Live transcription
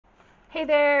Hey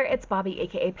there, it's Bobi,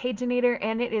 aka Paginator,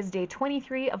 and it is day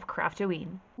 23 of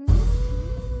Craftoween.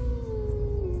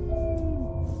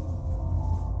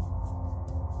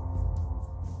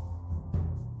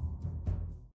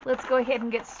 Let's go ahead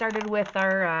and get started with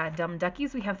our dumb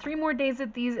duckies. We have 3 more days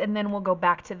of these, and then we'll go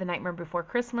back to the Nightmare Before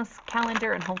Christmas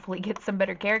calendar and hopefully get some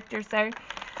better characters there.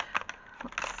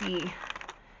 Let's see.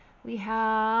 We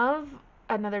have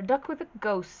another duck with a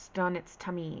ghost on its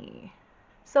tummy.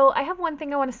 So I have one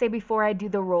thing I want to say before I do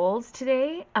the rolls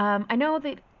today. I know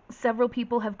that several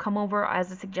people have come over as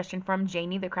a suggestion from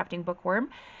Janie, the Crafting Bookworm,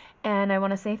 and I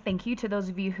want to say thank you to those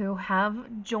of you who have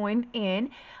joined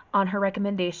in on her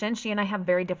recommendation. She and I have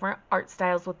very different art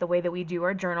styles with the way that we do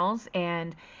our journals,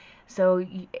 and so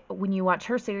when you watch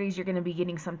her series, you're going to be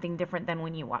getting something different than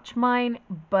when you watch mine,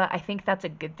 but I think that's a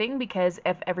good thing because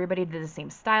if everybody did the same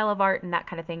style of art and that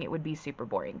kind of thing, it would be super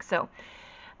boring. So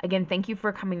again, thank you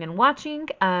for coming and watching,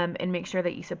 and make sure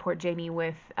that you support Jamie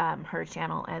with her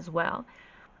channel as well.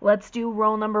 Let's do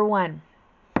roll number 1.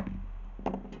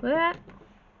 What?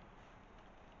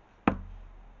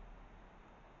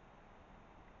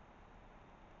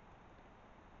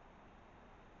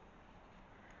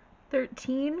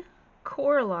 13,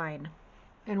 Coraline.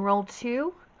 And roll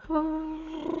 2,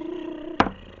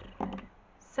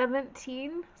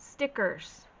 17,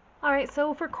 stickers. Alright,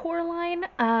 so for Coraline,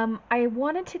 I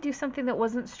wanted to do something that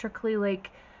wasn't strictly like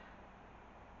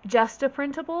just a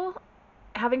printable.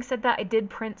 Having said that, I did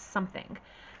print something.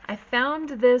 I found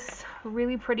this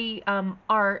really pretty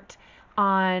art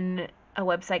on a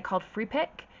website called FreePick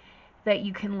that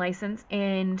you can license,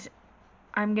 and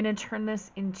I'm going to turn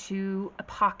this into a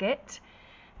pocket,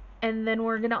 and then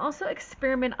we're going to also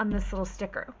experiment on this little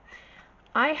sticker.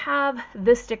 I have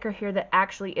this sticker here that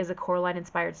actually is a Coraline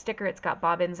inspired sticker. It's got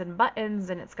bobbins and buttons,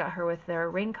 and it's got her with their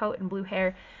raincoat and blue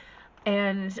hair.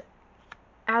 And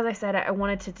as I said, I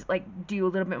wanted to like do a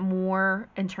little bit more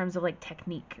in terms of like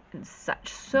technique and such.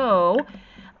 So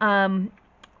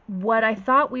what I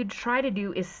thought we'd try to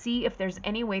do is see if there's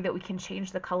any way that we can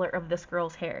change the color of this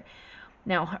girl's hair.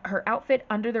 Now, her outfit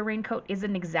under the raincoat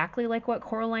isn't exactly like what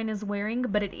Coraline is wearing,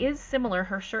 but it is similar.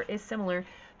 Her shirt is similar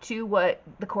to what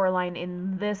the Coraline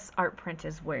in this art print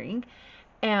is wearing.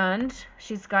 And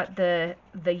she's got the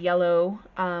yellow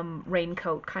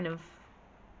raincoat kind of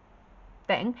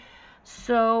thing.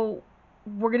 So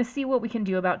we're going to see what we can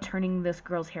do about turning this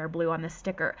girl's hair blue on this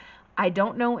sticker. I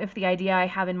don't know if the idea I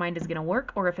have in mind is going to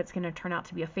work or if it's going to turn out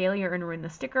to be a failure and ruin the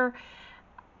sticker.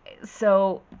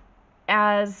 So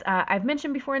as I've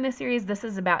mentioned before in this series, this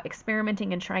is about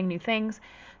experimenting and trying new things.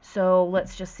 So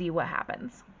let's just see what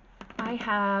happens. I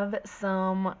have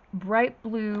some bright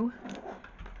blue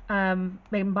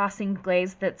embossing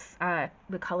glaze that's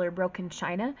the color Broken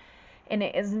China. And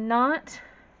it is not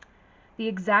the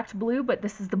exact blue, but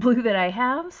this is the blue that I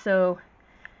have. So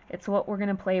it's what we're going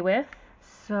to play with.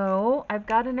 So I've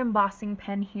got an embossing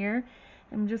pen here.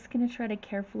 I'm just going to try to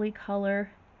carefully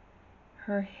color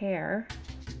her hair.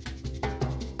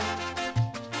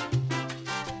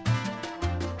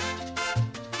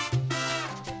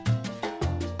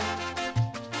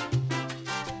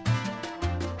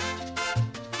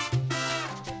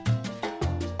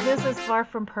 This is far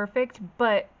from perfect,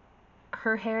 but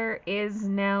her hair is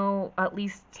now at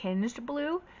least tinged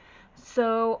blue.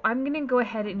 So I'm going to go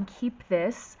ahead and keep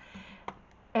this.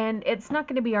 And it's not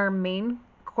going to be our main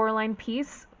Coraline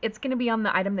piece. It's going to be on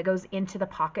the item that goes into the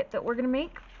pocket that we're going to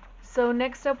make. So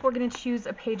next up, we're going to choose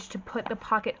a page to put the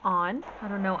pocket on. I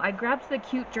don't know. I grabbed the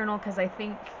cute journal because I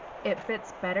think it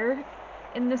fits better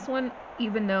in this one,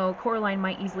 even though Coraline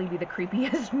might easily be the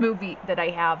creepiest movie that I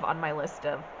have on my list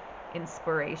of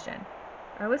inspiration.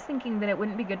 I was thinking that it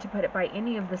wouldn't be good to put it by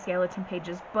any of the skeleton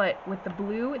pages, but with the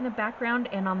blue in the background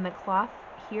and on the cloth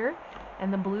here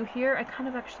and the blue here, I kind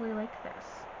of actually like this.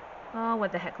 Oh,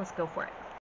 what the heck, let's go for it.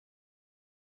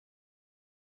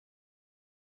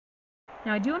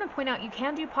 Now I do want to point out you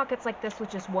can do pockets like this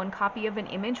with just one copy of an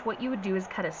image. What you would do is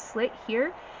cut a slit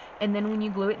here, and then when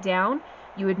you glue it down,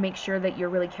 you would make sure that you're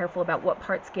really careful about what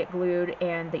parts get glued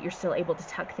and that you're still able to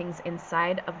tuck things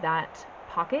inside of that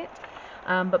pocket.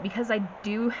 But because I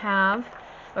do have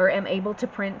or am able to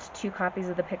print 2 copies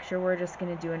of the picture, we're just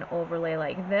going to do an overlay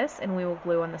like this, and we will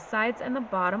glue on the sides and the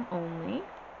bottom only.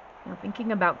 Now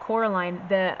thinking about Coraline,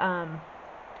 the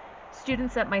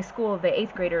students at my school, the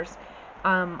 8th graders,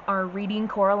 are reading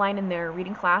Coraline in their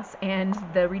reading class, and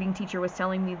the reading teacher was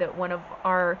telling me that one of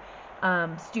our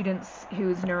students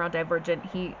who's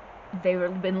neurodivergent,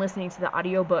 they've been listening to the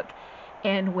audiobook,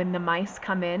 and when the mice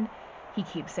come in, he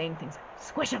keeps saying things like,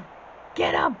 "Squish them!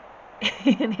 Get them!"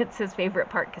 And it's his favorite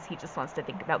part because he just wants to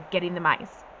think about getting the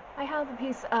mice. I have a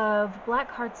piece of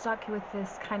black cardstock with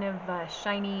this kind of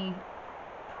shiny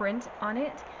print on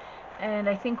it, and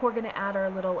I think we're going to add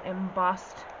our little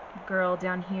embossed girl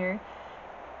down here.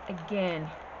 Again,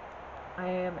 I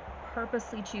am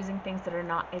purposely choosing things that are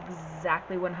not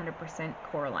exactly 100%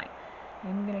 Coraline.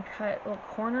 I'm going to cut little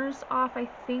corners off, I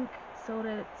think, so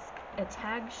that it's a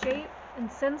tag shape.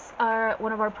 And since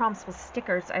one of our prompts was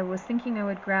stickers, I was thinking I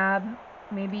would grab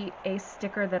maybe a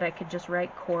sticker that I could just write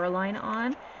Coraline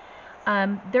on.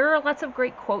 There are lots of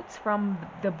great quotes from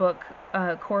the book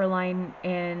Coraline,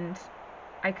 and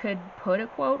I could put a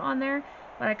quote on there,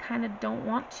 but I kind of don't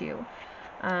want to.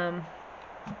 Because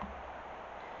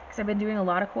I've been doing a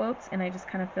lot of quotes, and I just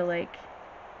kind of feel like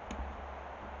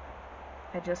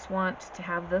I just want to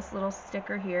have this little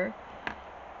sticker here,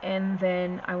 and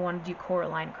then I want to do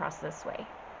Coraline across this way.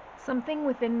 Something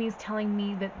within me is telling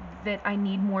me that I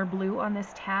need more blue on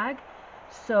this tag,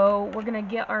 so we're going to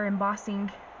get our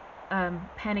embossing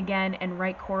pen again and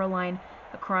write Coraline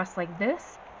across like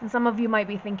this. And some of you might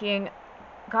be thinking,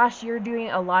 gosh, you're doing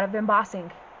a lot of embossing.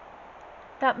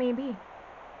 That may be,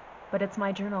 but it's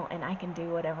my journal and I can do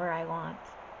whatever I want.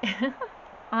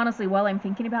 Honestly, while I'm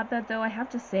thinking about that though, I have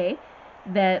to say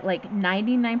that like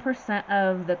 99%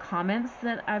 of the comments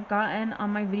that I've gotten on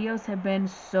my videos have been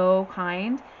so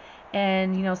kind.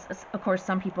 And you know, of course,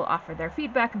 some people offer their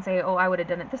feedback and say, oh, I would have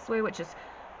done it this way, which is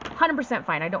 100%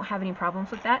 fine. I don't have any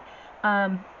problems with that.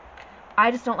 I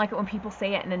just don't like it when people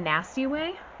say it in a nasty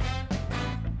way.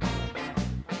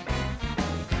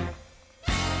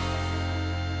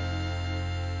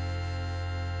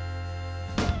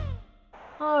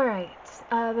 Alright,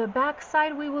 the back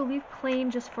side we will leave plain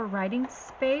just for writing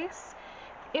space.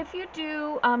 If you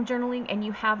do journaling and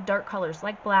you have dark colors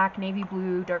like black, navy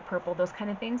blue, dark purple, those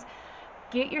kind of things,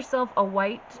 get yourself a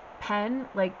white pen,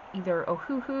 like either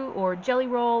Ohuhu or Jelly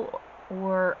Roll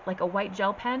or like a white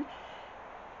gel pen,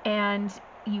 and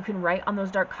you can write on those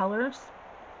dark colors.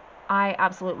 I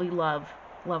absolutely love,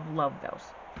 love, love those.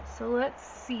 So let's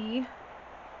see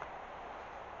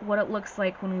what it looks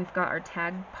like when we've got our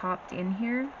tag popped in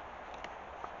here.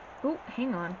 Oh,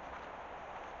 hang on.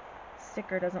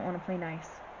 Sticker doesn't want to play nice.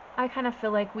 I kind of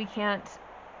feel like we can't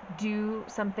do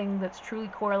something that's truly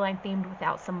Coraline themed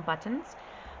without some buttons.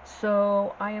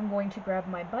 So I am going to grab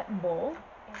my button bowl.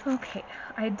 Okay,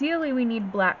 ideally we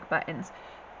need black buttons.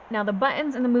 Now the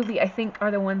buttons in the movie I think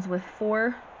are the ones with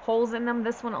 4 holes in them.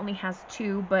 This one only has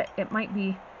 2, but it might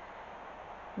be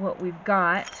what we've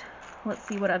got. Let's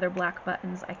see what other black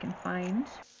buttons I can find.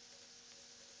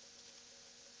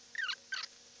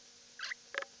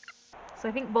 So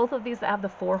I think both of these that have the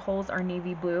 4 holes are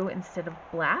navy blue instead of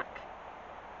black.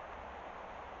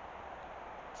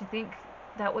 Do you think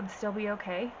that would still be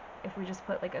okay if we just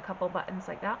put like a couple buttons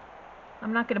like that?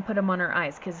 I'm not going to put them on her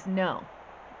eyes because no.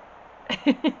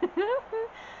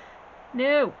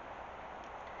 No.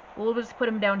 We'll just put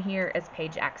them down here as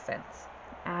page accents.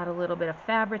 Add a little bit of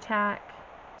Fabri-Tac.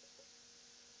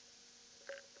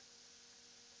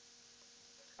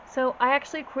 So I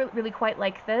actually really quite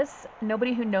like this.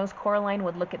 Nobody who knows Coraline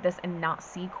would look at this and not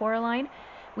see Coraline.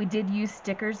 We did use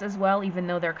stickers as well, even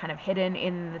though they're kind of hidden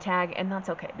in the tag, and that's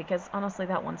okay, because honestly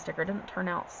that one sticker didn't turn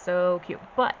out so cute.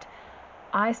 But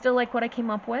I still like what I came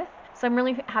up with, so I'm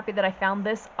really happy that I found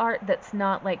this art that's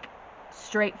not like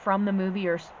straight from the movie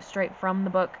or straight from the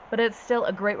book, but it's still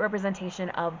a great representation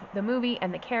of the movie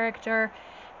and the character,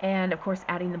 and of course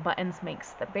adding the buttons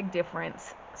makes the big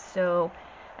difference. So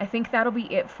I think that'll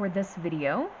be it for this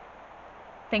video.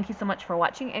 Thank you so much for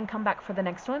watching, and come back for the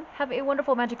next one. Have a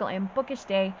wonderful, magical, and bookish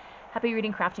day. Happy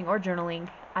reading, crafting, or journaling.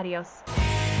 Adios.